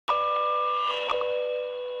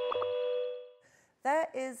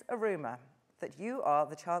is a rumour that you are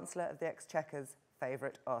the Chancellor of the Exchequer's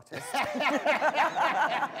favourite artist.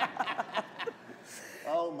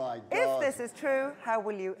 Oh my God. If this is true, how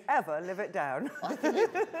will you ever live it down? I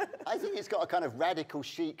think it's got a kind of radical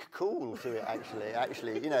chic cool to it, actually,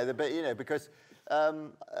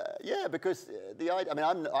 because the idea, I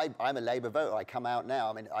mean, I'm a Labour voter, I come out now,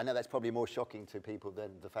 I mean, I know that's probably more shocking to people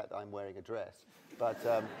than the fact that I'm wearing a dress, but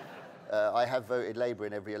I have voted Labour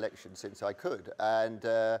in every election since I could, and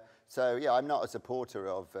so, yeah, I'm not a supporter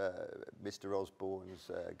of Mr.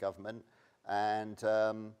 Osborne's government, and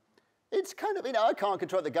it's kind of, I can't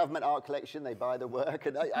control the government art collection, they buy the work,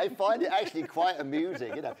 and I find it actually quite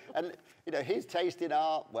amusing, and, his taste in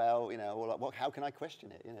art, well, how can I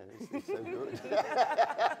question it, it's so good.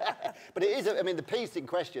 But it is, the piece in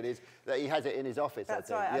question is that he has it in his office,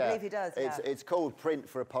 That's I think. right, I believe he does, yeah. It's called Print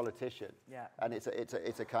for a Politician, yeah. And it's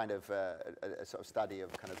a kind of, a sort of study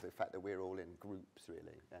of kind of the fact that we're all in groups,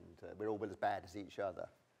 really, and we're all as bad as each other.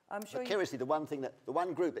 I'm sure but curiously, the one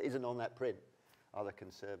group that isn't on that print are the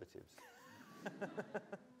Conservatives.